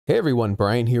Hey everyone,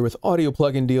 Brian here with Audio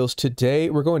Plugin Deals. Today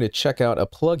we're going to check out a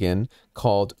plugin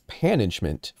called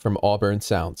Panagement from Auburn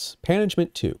Sounds,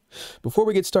 Panagement 2. Before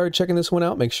we get started checking this one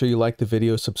out, make sure you like the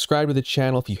video, subscribe to the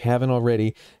channel if you haven't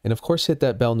already, and of course hit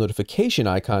that bell notification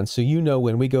icon so you know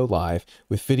when we go live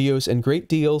with videos and great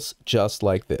deals just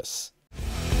like this.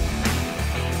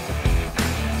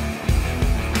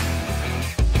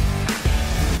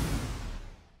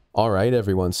 Alright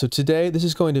everyone, so today this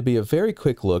is going to be a very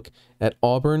quick look at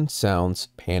Auburn Sounds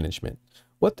Panagement.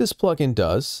 What this plugin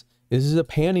does is a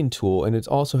panning tool, and it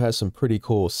also has some pretty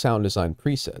cool sound design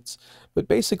presets. But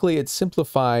basically it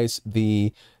simplifies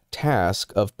the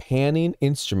task of panning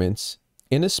instruments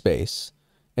in a space,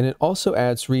 and it also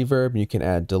adds reverb, and you can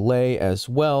add delay as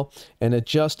well, and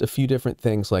adjust a few different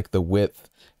things like the width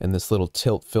and this little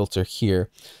tilt filter here.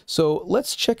 So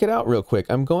let's check it out real quick.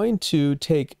 I'm going to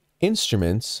take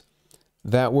instruments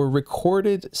that were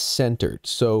recorded centered.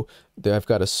 So I've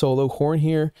got a solo horn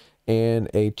here and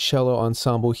a cello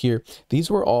ensemble here. These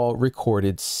were all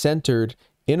recorded centered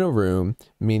in a room,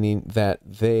 meaning that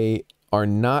they are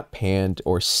not panned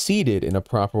or seated in a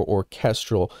proper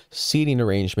orchestral seating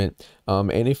arrangement.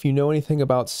 And if you know anything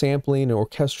about sampling and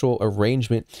orchestral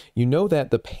arrangement, you know that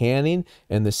the panning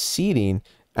and the seating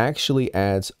actually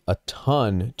adds a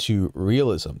ton to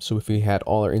realism. So if we had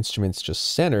all our instruments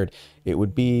just centered, it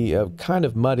would be kind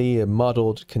of muddy,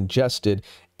 muddled, congested,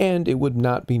 and it would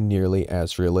not be nearly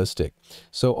as realistic.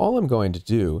 So all I'm going to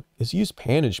do is use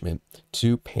Panagement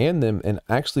to pan them and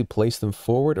actually place them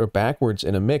forward or backwards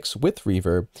in a mix with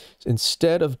reverb.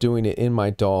 Instead of doing it in my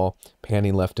DAW,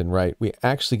 panning left and right, we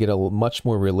actually get a much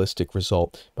more realistic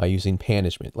result by using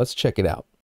Panagement. Let's check it out.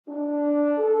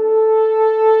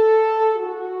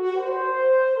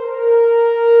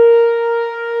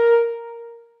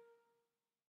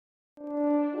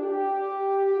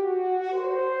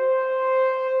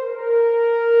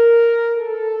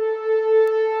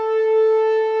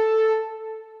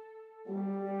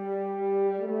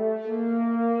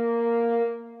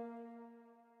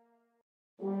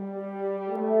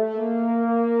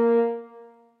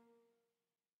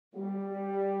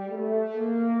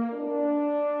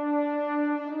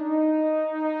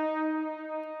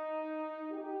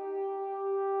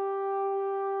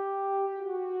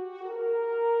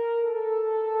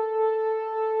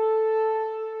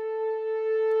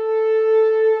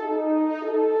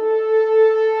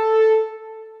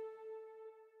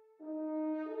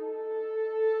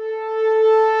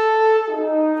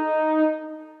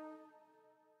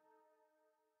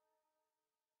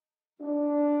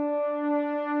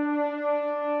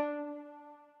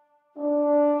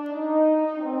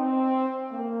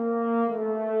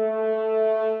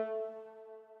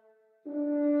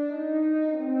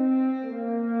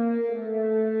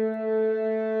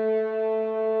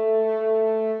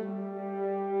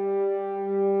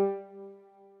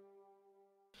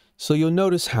 So you'll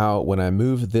notice how when I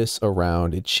move this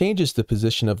around, it changes the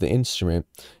position of the instrument,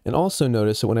 and also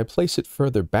notice that when I place it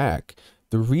further back,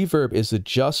 the reverb is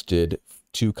adjusted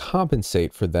to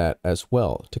compensate for that as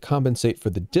well, to compensate for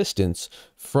the distance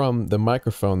from the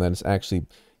microphone that is actually,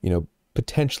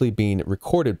 potentially being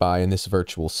recorded by in this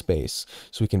virtual space.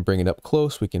 So we can bring it up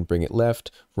close, we can bring it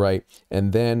left, right,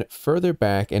 and then further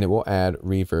back, and it will add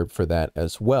reverb for that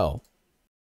as well.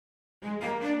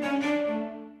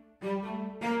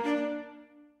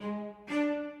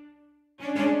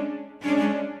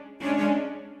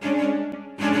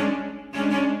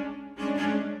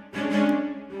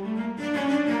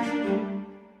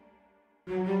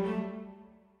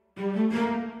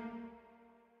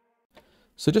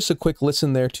 So just a quick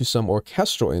listen there to some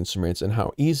orchestral instruments and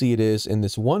how easy it is in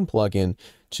this one plugin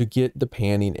to get the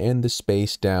panning and the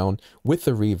space down with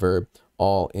the reverb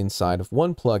all inside of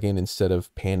one plugin instead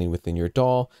of panning within your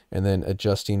DAW and then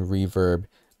adjusting reverb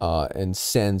and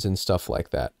sends and stuff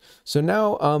like that. So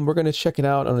now we're going to check it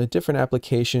out on a different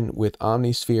application with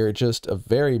Omnisphere, just a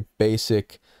very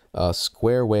basic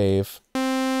square wave.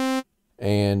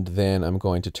 And then I'm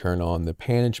going to turn on the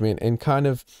Panagement and kind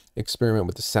of experiment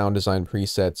with the sound design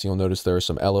presets. You'll notice there are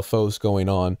some LFOs going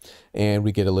on, and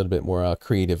we get a little bit more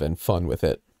creative and fun with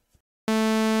it.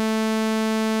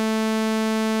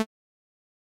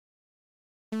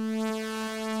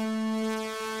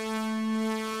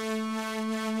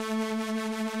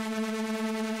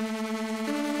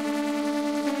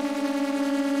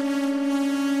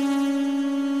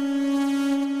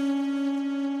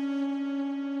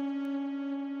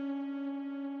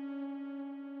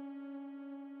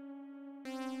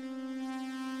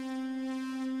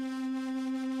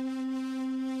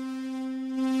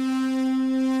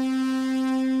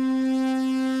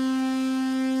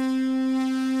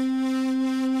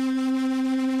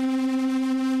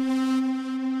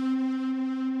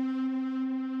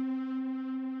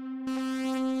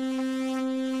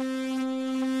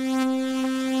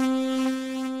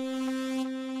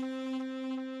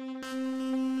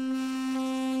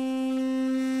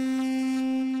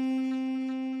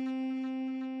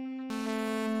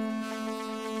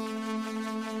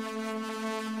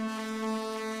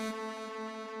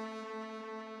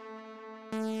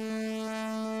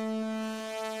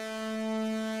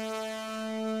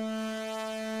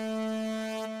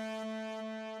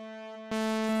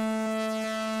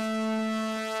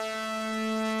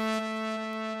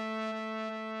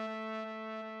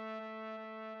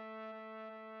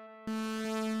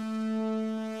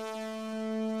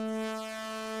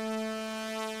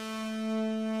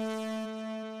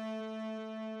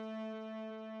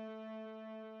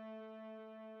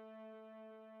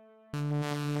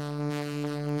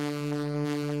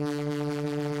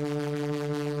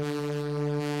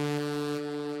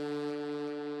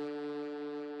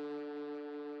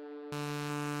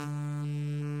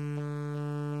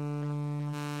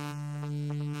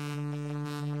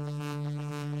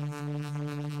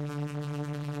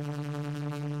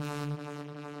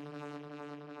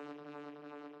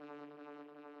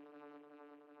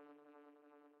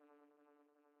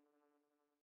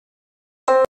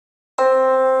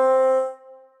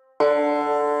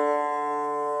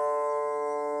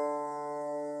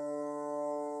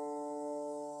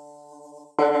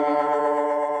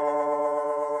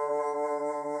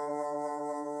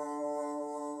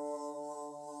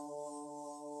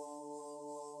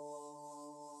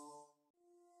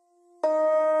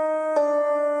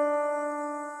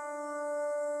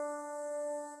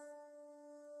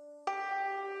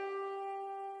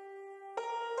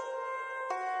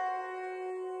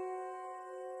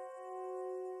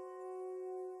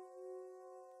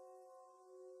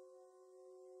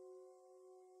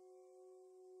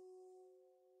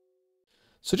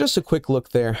 So just a quick look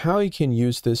there, how you can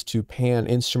use this to pan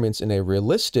instruments in a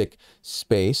realistic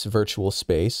space, virtual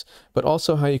space, but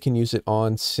also how you can use it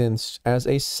on synths as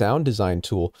a sound design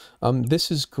tool.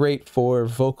 This is great for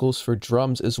vocals, for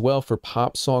drums, as well for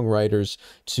pop songwriters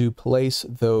to place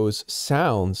those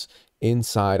sounds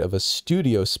inside of a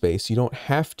studio space. You don't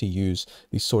have to use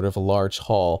the sort of large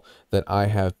hall that I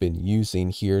have been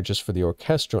using here just for the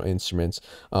orchestral instruments.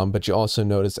 But you also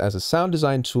notice as a sound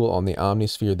design tool on the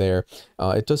Omnisphere there,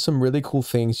 it does some really cool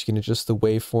things. You can adjust the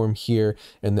waveform here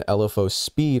and the LFO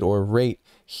speed or rate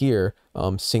here,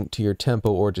 sync to your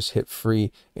tempo, or just hit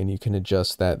free and you can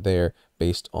adjust that there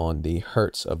based on the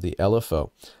hertz of the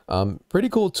LFO. Pretty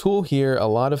cool tool here, a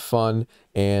lot of fun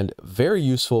and very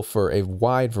useful for a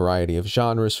wide variety of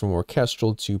genres, from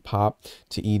orchestral to pop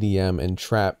to EDM and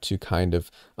trap, to kind of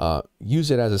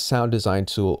use it as a sound design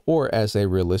tool or as a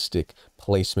realistic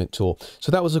placement tool.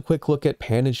 So that was a quick look at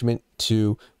Panagement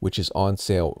 2, which is on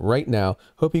sale right now.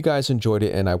 Hope you guys enjoyed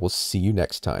it, and I will see you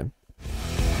next time.